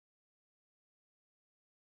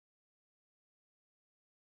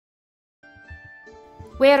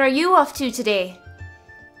Where are you off to today?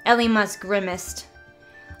 Elymas grimaced.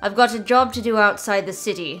 I've got a job to do outside the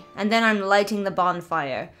city, and then I'm lighting the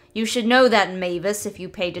bonfire. You should know that, Mavis, if you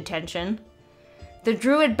paid attention. The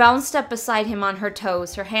druid bounced up beside him on her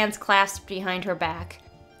toes, her hands clasped behind her back.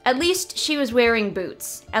 At least she was wearing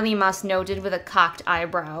boots, Elymas noted with a cocked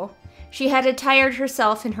eyebrow. She had attired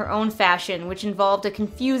herself in her own fashion, which involved a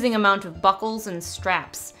confusing amount of buckles and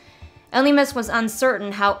straps. Elymas was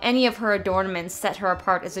uncertain how any of her adornments set her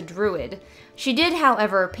apart as a druid. She did,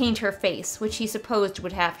 however, paint her face, which he supposed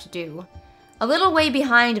would have to do. A little way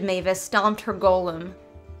behind Mavis stomped her golem.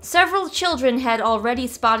 Several children had already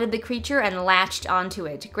spotted the creature and latched onto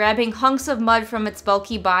it, grabbing hunks of mud from its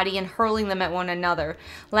bulky body and hurling them at one another,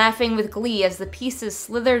 laughing with glee as the pieces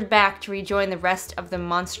slithered back to rejoin the rest of the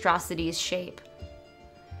monstrosity's shape.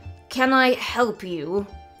 "Can I help you?"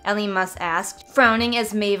 Elymas asked, frowning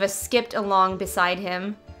as Mavis skipped along beside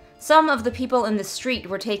him. Some of the people in the street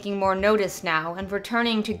were taking more notice now and were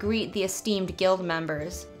turning to greet the esteemed guild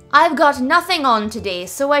members. "I've got nothing on today,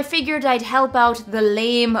 so I figured I'd help out the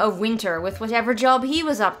Lame of Winter with whatever job he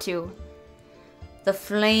was up to." "The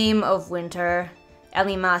Flame of Winter,"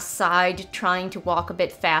 Elymas sighed, trying to walk a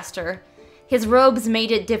bit faster. His robes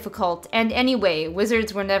made it difficult, and anyway,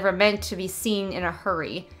 wizards were never meant to be seen in a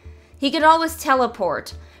hurry. He could always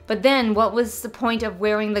teleport, but then what was the point of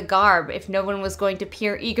wearing the garb if no one was going to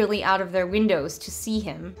peer eagerly out of their windows to see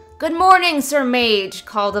him? "Good morning, Sir Mage,"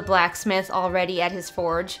 called a blacksmith already at his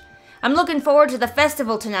forge. "I'm looking forward to the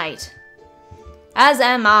festival tonight." "As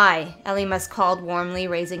am I," Elymas called warmly,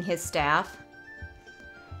 raising his staff.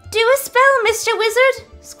 "Do a spell, Mr. Wizard,"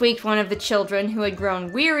 squeaked one of the children who had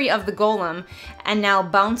grown weary of the golem and now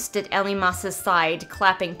bounced at Elymas's side,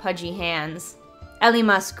 clapping pudgy hands.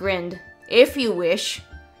 Elymas grinned. "If you wish."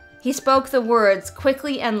 He spoke the words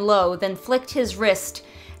quickly and low, then flicked his wrist,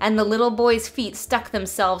 and the little boy's feet stuck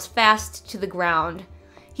themselves fast to the ground.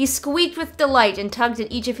 He squeaked with delight and tugged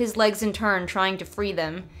at each of his legs in turn, trying to free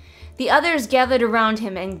them. The others gathered around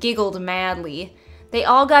him and giggled madly. They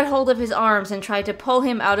all got hold of his arms and tried to pull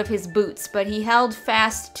him out of his boots, but he held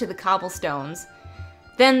fast to the cobblestones.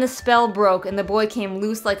 Then the spell broke and the boy came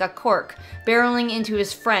loose like a cork, barreling into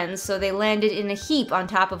his friends, so they landed in a heap on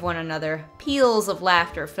top of one another. Peals of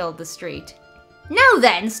laughter filled the street. "Now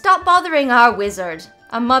then, stop bothering our wizard!"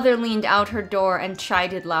 A mother leaned out her door and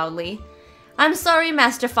chided loudly. "I'm sorry,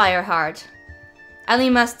 Master Fireheart."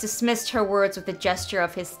 Elymas dismissed her words with a gesture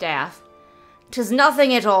of his staff. "'Tis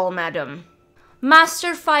nothing at all, madam."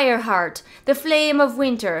 "Master Fireheart, the Flame of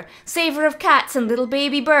Winter, saver of cats and little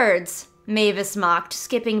baby birds," Mavis mocked,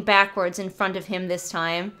 skipping backwards in front of him this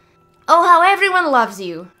time. "Oh, how everyone loves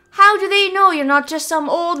you! How do they know you're not just some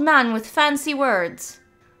old man with fancy words?"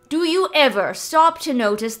 "Do you ever stop to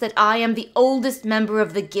notice that I am the oldest member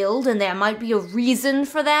of the guild and there might be a reason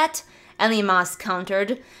for that?" Elymas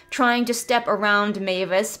countered, trying to step around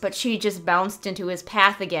Mavis, but she just bounced into his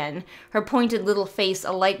path again, her pointed little face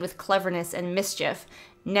alight with cleverness and mischief.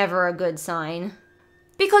 Never a good sign.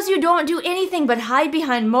 "Because you don't do anything but hide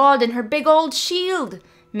behind Maud and her big old shield,"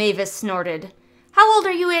 Mavis snorted. "How old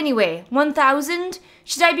are you anyway? 1,000?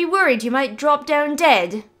 Should I be worried you might drop down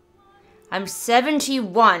dead?" "I'm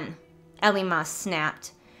 71, Elymas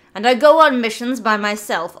snapped. "And I go on missions by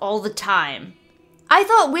myself all the time." "I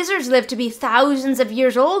thought wizards lived to be thousands of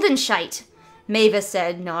years old and shite," Mavis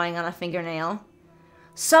said, gnawing on a fingernail.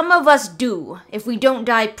 "Some of us do, if we don't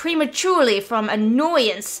die prematurely from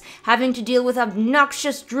annoyance having to deal with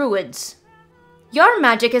obnoxious druids." "Your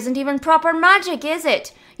magic isn't even proper magic, is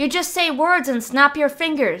it? You just say words and snap your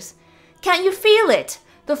fingers. Can't you feel it?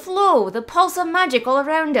 The flow, the pulse of magic all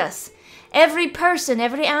around us. Every person,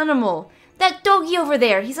 every animal. That doggy over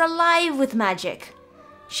there, he's alive with magic."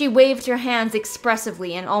 She waved her hands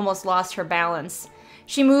expressively and almost lost her balance.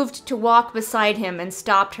 She moved to walk beside him and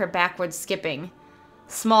stopped her backward skipping.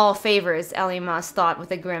 Small favors, Elymas thought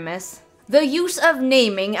with a grimace. "The use of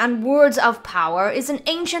naming and words of power is an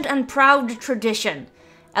ancient and proud tradition,"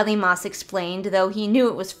 Elymas explained, though he knew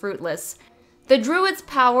it was fruitless. The druid's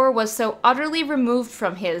power was so utterly removed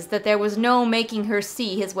from his that there was no making her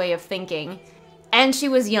see his way of thinking. And she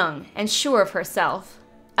was young and sure of herself.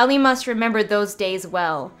 Elymas remembered those days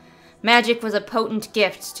well. Magic was a potent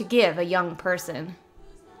gift to give a young person.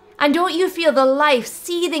 "And don't you feel the life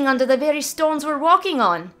seething under the very stones we're walking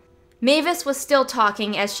on?" Mavis was still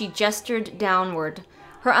talking as she gestured downward.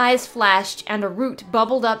 Her eyes flashed, and a root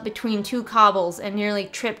bubbled up between two cobbles and nearly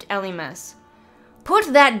tripped Elymas.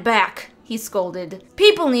 "Put that back," he scolded.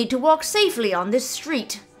 "People need to walk safely on this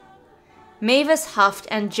street." Mavis huffed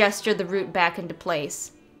and gestured the root back into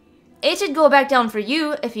place. "It'd go back down for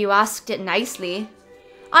you if you asked it nicely."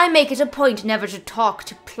 I make it a point never to talk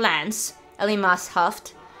to plants, Elymas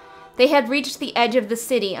huffed. They had reached the edge of the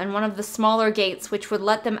city and one of the smaller gates which would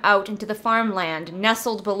let them out into the farmland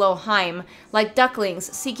nestled below Heim, like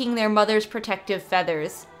ducklings seeking their mother's protective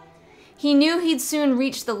feathers. He knew he'd soon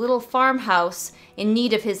reach the little farmhouse in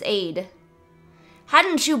need of his aid.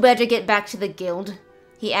 "Hadn't you better get back to the guild?"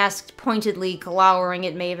 he asked pointedly, glowering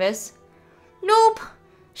at Mavis. "Nope."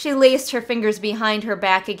 She laced her fingers behind her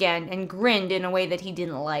back again and grinned in a way that he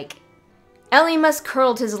didn't like. Elymas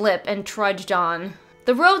curled his lip and trudged on.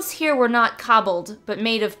 The roads here were not cobbled, but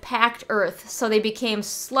made of packed earth, so they became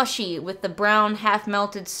slushy with the brown,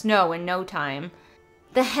 half-melted snow in no time.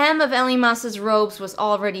 The hem of Elymas's robes was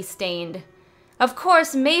already stained. Of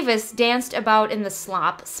course, Mavis danced about in the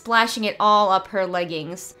slop, splashing it all up her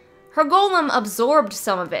leggings. Her golem absorbed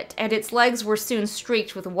some of it, and its legs were soon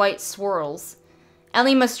streaked with white swirls.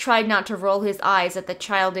 Elymas tried not to roll his eyes at the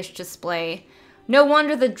childish display. No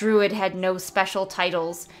wonder the druid had no special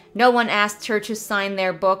titles. No one asked her to sign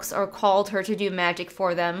their books or called her to do magic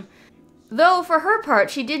for them. Though, for her part,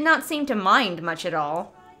 she did not seem to mind much at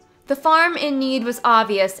all. The farm in need was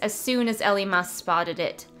obvious as soon as Elymas spotted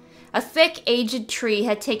it. A thick, aged tree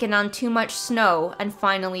had taken on too much snow and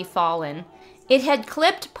finally fallen. It had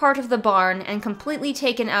clipped part of the barn and completely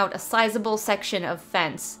taken out a sizable section of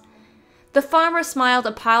fence. The farmer smiled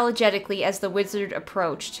apologetically as the wizard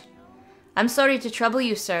approached. "I'm sorry to trouble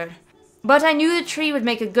you, sir, but I knew the tree would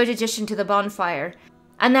make a good addition to the bonfire,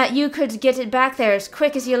 and that you could get it back there as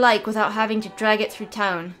quick as you like without having to drag it through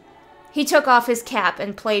town." He took off his cap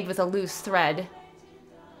and played with a loose thread.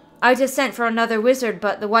 "I'd have sent for another wizard,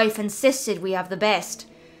 but the wife insisted we have the best.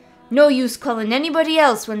 No use calling anybody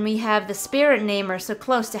else when we have the spirit namer so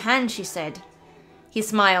close to hand," she said. He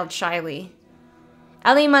smiled shyly.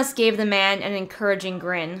 Elymas gave the man an encouraging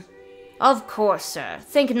grin. "Of course, sir.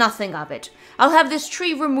 Think nothing of it. I'll have this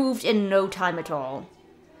tree removed in no time at all."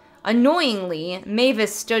 Annoyingly,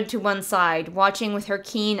 Mavis stood to one side, watching with her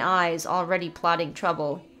keen eyes, already plotting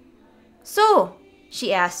trouble. "So,"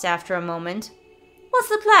 she asked after a moment, "what's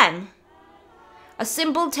the plan?" "A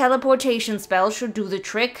simple teleportation spell should do the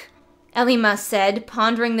trick," Elymas said,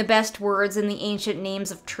 pondering the best words in the ancient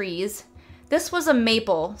names of trees. This was a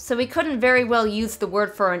maple, so he couldn't very well use the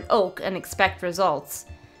word for an oak and expect results.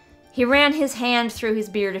 He ran his hand through his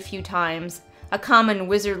beard a few times, a common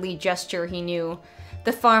wizardly gesture he knew.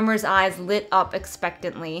 The farmer's eyes lit up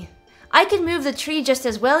expectantly. "I could move the tree just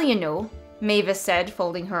as well, you know," Mavis said,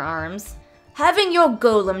 folding her arms. "Having your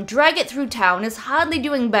golem drag it through town is hardly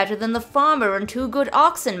doing better than the farmer and 2 good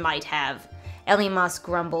oxen might have," Elymas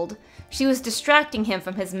grumbled. She was distracting him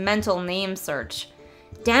from his mental name search.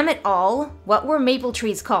 Damn it all, what were maple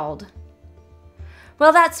trees called?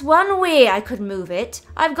 "Well, that's one way I could move it.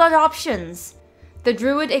 I've got options." The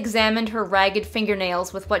druid examined her ragged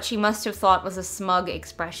fingernails with what she must have thought was a smug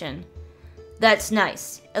expression. "That's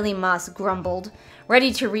nice," Elymas grumbled,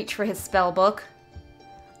 ready to reach for his spellbook.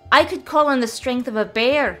 "I could call on the strength of a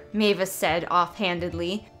bear," Mavis said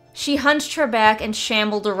offhandedly. She hunched her back and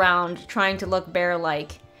shambled around, trying to look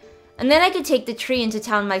bear-like. "And then I could take the tree into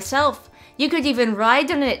town myself. You could even ride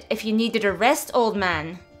on it if you needed a rest, old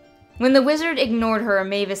man." When the wizard ignored her,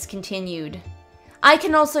 Mavis continued. "I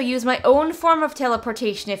can also use my own form of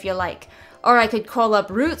teleportation if you like, or I could call up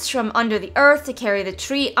roots from under the earth to carry the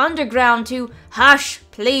tree underground to—" "Hush,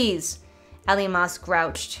 please!" Elymas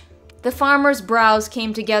grouched. The farmer's brows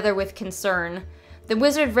came together with concern. The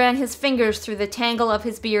wizard ran his fingers through the tangle of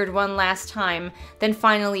his beard one last time, then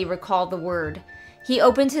finally recalled the word. He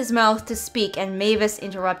opened his mouth to speak, and Mavis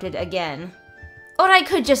interrupted again. "Or I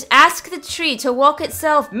could just ask the tree to walk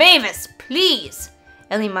itself—" "Mavis, please!"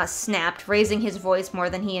 Elymas snapped, raising his voice more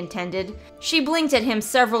than he intended. She blinked at him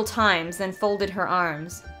several times, then folded her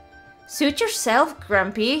arms. "Suit yourself,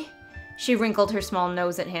 Grumpy." She wrinkled her small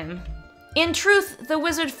nose at him. In truth, the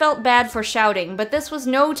wizard felt bad for shouting, but this was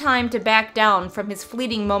no time to back down from his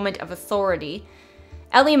fleeting moment of authority.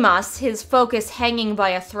 Elymas, his focus hanging by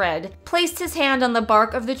a thread, placed his hand on the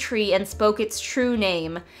bark of the tree and spoke its true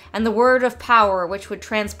name, and the word of power which would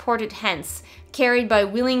transport it hence, carried by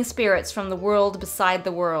willing spirits from the world beside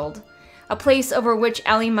the world. A place over which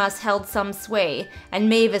Elymas held some sway, and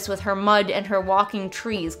Mavis with her mud and her walking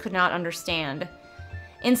trees could not understand.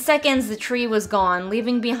 In seconds the tree was gone,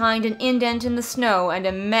 leaving behind an indent in the snow and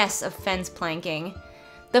a mess of fence planking.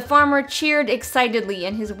 The farmer cheered excitedly,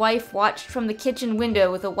 and his wife watched from the kitchen window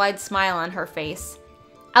with a wide smile on her face.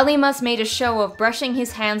 Elymas made a show of brushing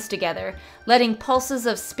his hands together, letting pulses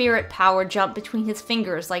of spirit power jump between his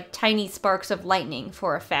fingers like tiny sparks of lightning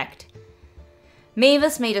for effect.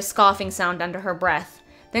 Mavis made a scoffing sound under her breath.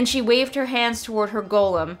 Then she waved her hands toward her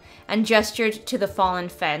golem and gestured to the fallen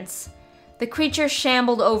fence. The creature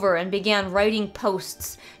shambled over and began righting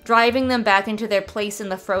posts, driving them back into their place in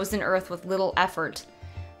the frozen earth with little effort.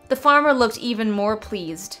 The farmer looked even more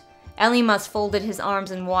pleased. Elymas folded his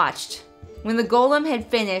arms and watched. When the golem had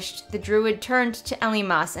finished, the druid turned to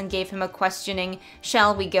Elymas and gave him a questioning,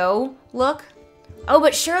 "Shall we go?" look. "Oh,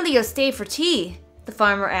 but surely you'll stay for tea?" the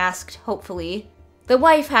farmer asked, hopefully. "The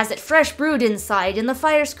wife has it fresh brewed inside and the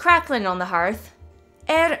fire's crackling on the hearth."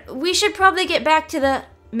 We should probably get back to the..."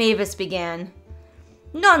 Mavis began.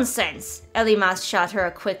 "Nonsense!" Elymas shot her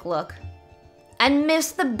a quick look. "And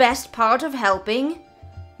miss the best part of helping?"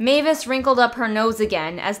 Mavis wrinkled up her nose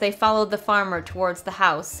again as they followed the farmer towards the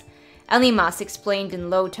house. Elymas explained in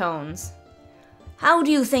low tones. "How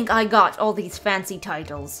do you think I got all these fancy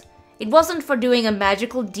titles? It wasn't for doing a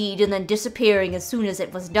magical deed and then disappearing as soon as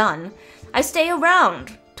it was done. I stay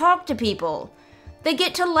around, talk to people. They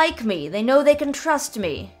get to like me, they know they can trust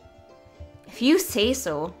me." "If you say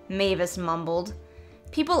so," Mavis mumbled.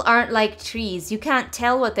 "People aren't like trees, you can't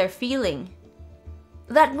tell what they're feeling."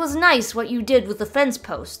 "That was nice what you did with the fence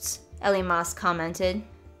posts," Elymas commented.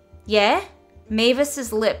 "Yeah?"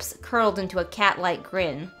 Mavis's lips curled into a cat-like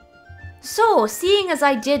grin. "So, seeing as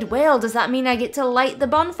I did well, does that mean I get to light the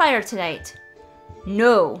bonfire tonight?"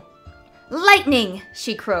 "No." "Lightning!"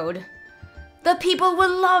 she crowed. "The people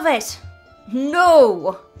will love it!"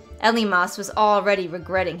 "No!" Elymas was already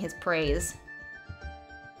regretting his praise.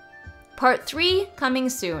 Part 3 coming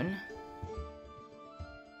soon.